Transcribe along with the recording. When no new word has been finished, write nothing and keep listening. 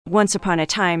Once upon a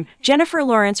time, Jennifer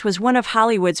Lawrence was one of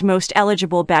Hollywood's most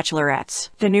eligible bachelorettes.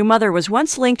 The new mother was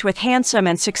once linked with handsome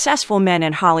and successful men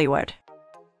in Hollywood.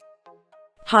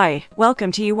 Hi,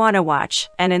 welcome to You Wanna Watch,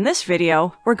 and in this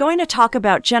video, we're going to talk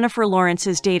about Jennifer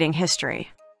Lawrence's dating history.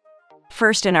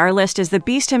 First in our list is the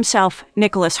Beast himself,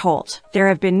 Nicholas Hoult. There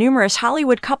have been numerous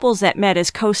Hollywood couples that met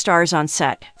as co-stars on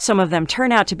set. Some of them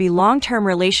turn out to be long-term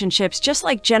relationships just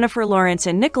like Jennifer Lawrence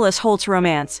and Nicholas Hoult's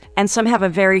romance, and some have a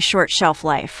very short shelf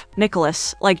life.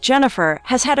 Nicholas, like Jennifer,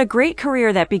 has had a great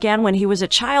career that began when he was a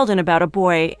child and about a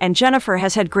boy, and Jennifer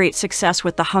has had great success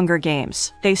with the Hunger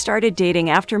Games. They started dating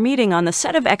after meeting on the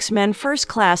set of X-Men First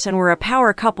Class and were a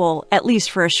power couple, at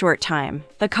least for a short time.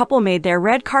 The couple made their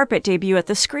red carpet debut at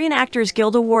the Screen Actors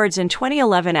Guild Awards in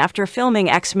 2011 after filming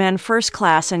X-Men First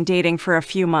Class and dating for a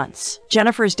few months.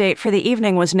 Jennifer's date for the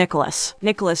evening was Nicholas.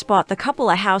 Nicholas bought the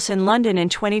couple a house in London in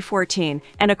 2014,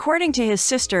 and according to his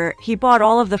sister, he bought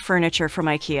all of the furniture from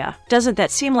IKEA. Doesn't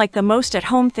that seem like the most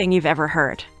at-home thing you've ever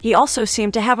heard? He also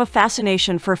seemed to have a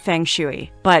fascination for feng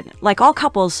shui. But, like all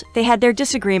couples, they had their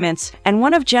disagreements, and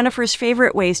one of Jennifer's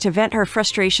favorite ways to vent her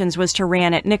frustrations was to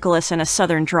rant at Nicholas in a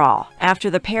southern drawl. After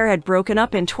the pair had broken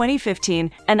up in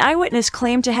 2015, an eyewitness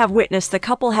claimed to have witnessed the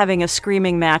couple having a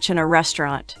screaming match in a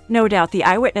restaurant. No doubt the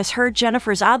eyewitness heard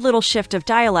Jennifer's odd little shift of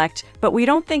dialect, but we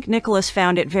don't think Nicholas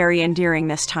found it very endearing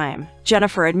this time.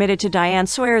 Jennifer admitted to Diane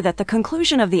Sawyer that the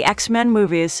conclusion of the X-Men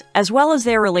movies, as well as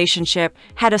their relationship,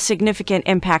 had a significant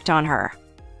impact on her.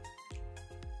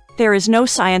 There is no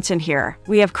science in here.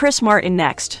 We have Chris Martin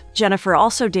next. Jennifer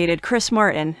also dated Chris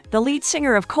Martin, the lead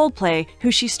singer of Coldplay,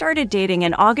 who she started dating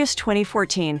in August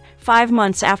 2014, 5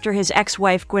 months after his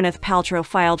ex-wife Gwyneth Paltrow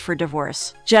filed for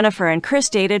divorce. Jennifer and Chris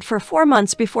dated for 4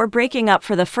 months before breaking up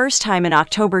for the first time in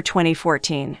October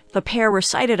 2014. The pair were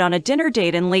sighted on a dinner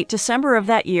date in late December of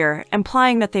that year,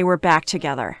 implying that they were back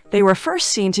together. They were first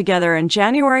seen together in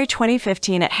January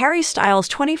 2015 at Harry Styles'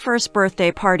 21st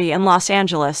birthday party in Los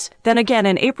Angeles, then again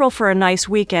in April for a nice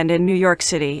weekend in New York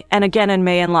City, and again in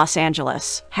May in Los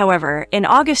Angeles. However, in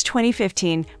August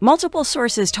 2015, multiple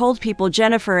sources told people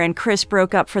Jennifer and Chris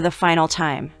broke up for the final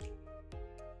time.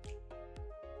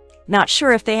 Not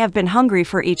sure if they have been hungry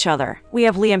for each other. We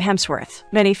have Liam Hemsworth.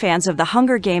 Many fans of the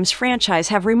Hunger Games franchise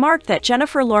have remarked that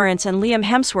Jennifer Lawrence and Liam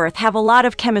Hemsworth have a lot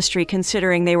of chemistry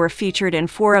considering they were featured in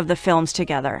 4 of the films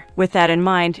together. With that in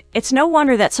mind, it's no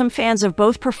wonder that some fans of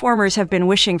both performers have been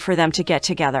wishing for them to get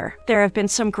together. There have been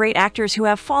some great actors who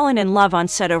have fallen in love on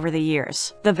set over the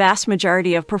years. The vast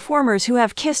majority of performers who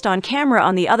have kissed on camera,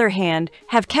 on the other hand,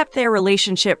 have kept their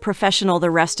relationship professional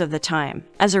the rest of the time.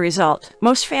 As a result,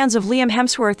 most fans of Liam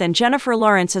Hemsworth and Jennifer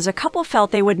Lawrence as a couple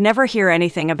felt they would never hear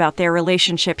anything about their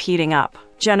relationship heating up.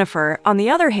 Jennifer, on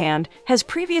the other hand, has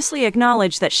previously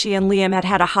acknowledged that she and Liam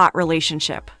had a hot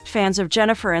relationship. Fans of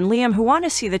Jennifer and Liam who want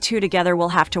to see the two together will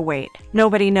have to wait.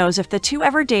 Nobody knows if the two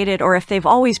ever dated or if they've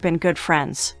always been good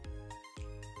friends.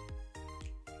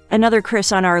 Another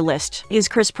Chris on our list is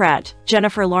Chris Pratt.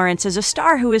 Jennifer Lawrence is a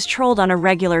star who is trolled on a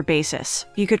regular basis.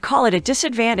 You could call it a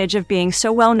disadvantage of being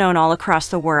so well known all across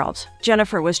the world.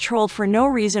 Jennifer was trolled for no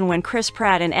reason when Chris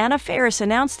Pratt and Anna Faris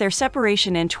announced their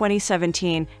separation in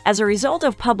 2017. As a result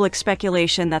of public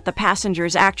speculation that The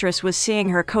Passengers actress was seeing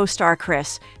her co-star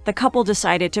Chris, the couple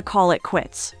decided to call it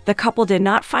quits. The couple did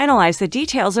not finalize the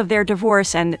details of their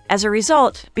divorce and, as a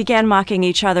result, began mocking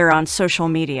each other on social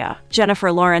media.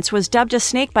 Jennifer Lawrence was dubbed a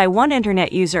snake by one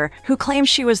internet user who claimed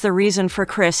she was the reason for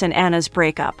Chris and Anna's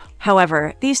breakup.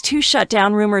 However, these two shut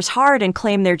down rumors hard and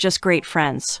claim they're just great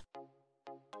friends.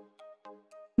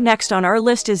 Next on our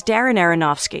list is Darren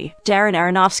Aronofsky. Darren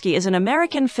Aronofsky is an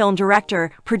American film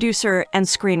director, producer, and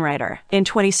screenwriter. In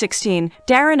 2016,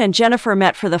 Darren and Jennifer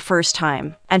met for the first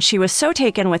time, and she was so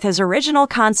taken with his original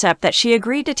concept that she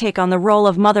agreed to take on the role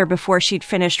of mother before she'd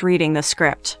finished reading the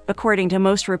script. According to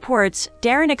most reports,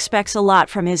 Darren expects a lot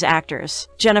from his actors.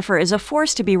 Jennifer is a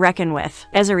force to be reckoned with.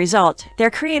 As a result,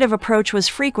 their creative approach was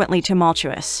frequently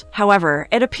tumultuous. However,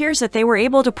 it appears that they were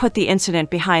able to put the incident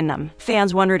behind them.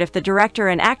 Fans wondered if the director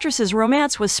and actress's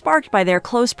romance was sparked by their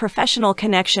close professional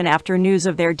connection after news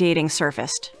of their dating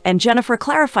surfaced, and Jennifer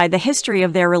clarified the history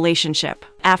of their relationship.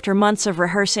 After months of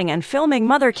rehearsing and filming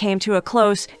Mother came to a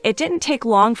close, it didn't take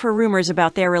long for rumors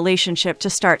about their relationship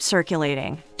to start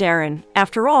circulating. Darren,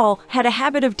 after all, had a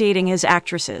habit of dating his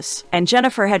actresses, and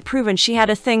Jennifer had proven she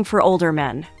had a thing for older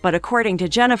men. But according to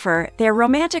Jennifer, their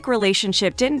romantic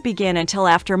relationship didn't begin until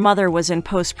after Mother was in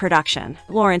post-production.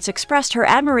 Lawrence expressed her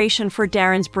admiration for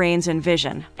Darren's brains and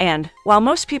vision, and, while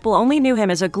most people only knew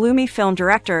him as a gloomy film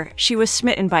director, she was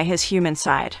smitten by his human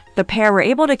side. The pair were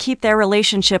able to keep their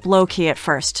relationship low-key at first.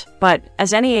 first. But,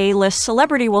 as any A-list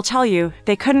celebrity will tell you,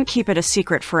 they couldn't keep it a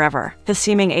secret forever. The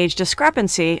seeming age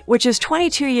discrepancy, which is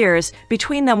 22 years,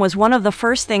 between them was one of the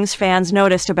first things fans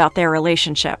noticed about their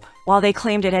relationship. While they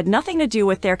claimed it had nothing to do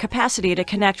with their capacity to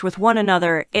connect with one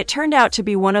another, it turned out to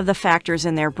be one of the factors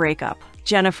in their breakup.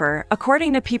 Jennifer,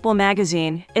 according to People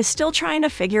magazine, is still trying to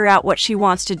figure out what she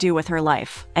wants to do with her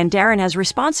life. And Darren has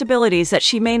responsibilities that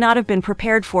she may not have been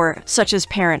prepared for, such as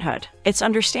parenthood. It's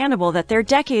understandable that their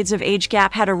decades of age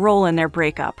gap had a role in their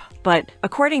breakup. But,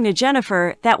 according to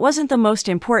Jennifer, that wasn't the most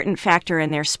important factor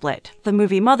in their split. The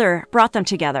movie Mother brought them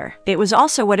together. It was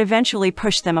also what eventually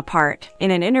pushed them apart. In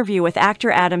an interview with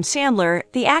actor Adam Sandler,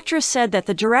 the actress said that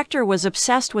the director was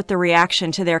obsessed with the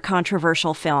reaction to their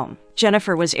controversial film.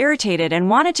 Jennifer was irritated and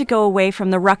wanted to go away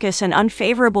from the ruckus and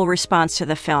unfavorable response to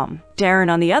the film. Darren,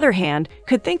 on the other hand,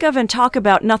 could think of and talk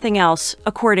about nothing else,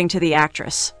 according to the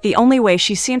actress. The only way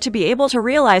she seemed to be able to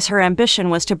realize her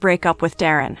ambition was to break up with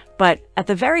Darren. But, at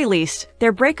the very least,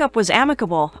 their breakup was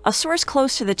amicable. A source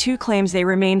close to the two claims they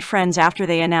remained friends after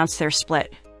they announced their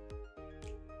split.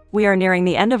 We are nearing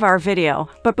the end of our video,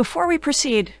 but before we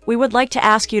proceed, we would like to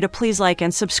ask you to please like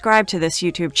and subscribe to this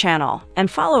YouTube channel, and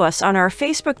follow us on our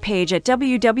Facebook page at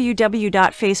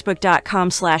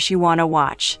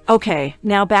www.facebook.com/youwannawatch. Okay,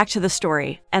 now back to the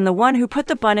story. And the one who put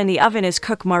the bun in the oven is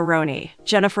Cooke Maroney.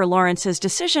 Jennifer Lawrence's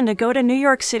decision to go to New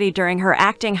York City during her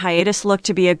acting hiatus looked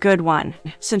to be a good one,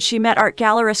 since she met art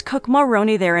gallerist Cooke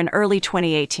Maroney there in early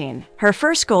 2018. Her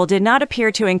first goal did not appear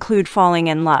to include falling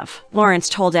in love. Lawrence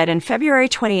told Ed in February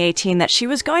 2018 that she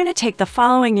was going to take the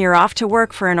following year off to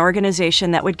work for an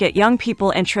organization that would get young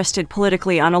people interested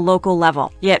politically on a local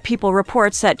level. Yet People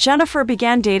reports that Jennifer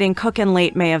began dating Cooke in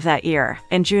late May of that year.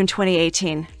 In June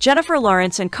 2018, Jennifer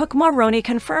Lawrence and Cooke Maroney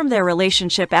confirmed their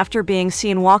relationship after being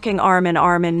seen walking arm in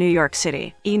arm in New York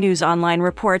City. E! News Online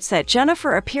reports that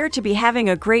Jennifer appeared to be having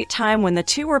a great time when the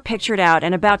two were pictured out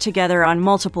and about together on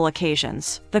multiple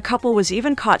occasions. The couple was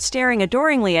even caught staring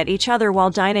adoringly at each other while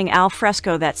dining al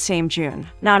fresco that same June.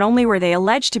 Not only were they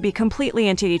alleged to be completely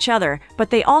into each other, but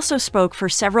they also spoke for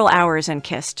several hours and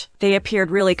kissed. They appeared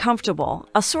really comfortable,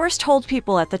 a source told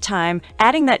People at the time,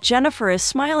 adding that Jennifer is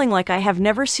smiling like I have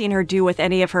never seen her do with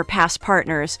any of her past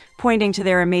partners, pointing to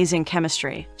their amazing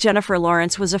chemistry. Jennifer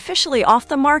Lawrence was officially off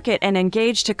the market and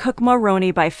engaged to Cooke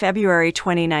Maroney by February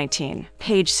 2019.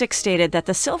 Page 6 stated that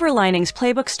the Silver Linings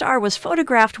Playbook star was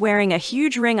photographed wearing a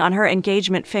huge ring on her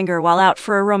engagement finger while out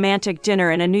for a romantic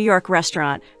dinner in a New York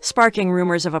restaurant, sparking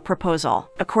rumors of a proposal.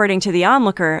 According to The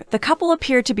Onlooker, the couple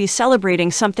appeared to be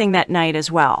celebrating something that night as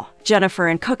well. Jennifer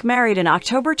and Cooke married in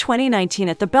October 2019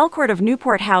 at the Belcourt of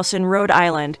Newport House in Rhode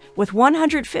Island, with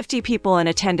 150 people in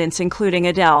attendance including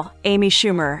Adele, Amy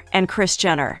Schumer, and Kris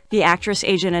Jenner. The actress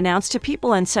agent announced to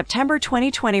People in September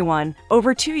 2021,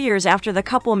 over 2 years after the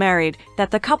couple married,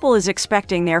 that the couple is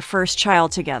expecting their first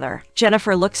child together.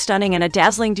 Jennifer looked stunning in a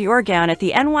dazzling Dior gown at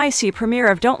the NYC premiere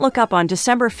of Don't Look Up on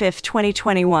December 5,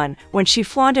 2021, when she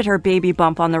flaunted her baby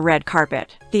bump on the red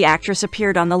carpet. The actress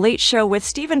appeared on The Late Show with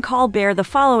Stephen Colbert the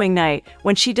following night,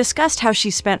 when she discussed how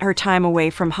she spent her time away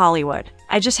from Hollywood.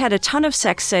 I just had a ton of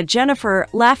sex, said Jennifer,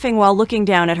 laughing while looking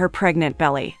down at her pregnant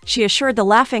belly. She assured the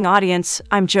laughing audience,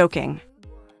 I'm joking.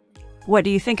 What do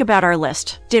you think about our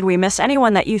list? Did we miss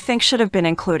anyone that you think should have been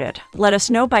included? Let us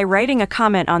know by writing a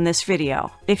comment on this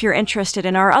video. If you're interested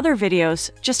in our other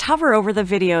videos, just hover over the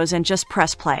videos and just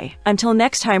press play. Until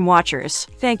next time, watchers,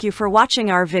 thank you for watching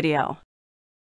our video.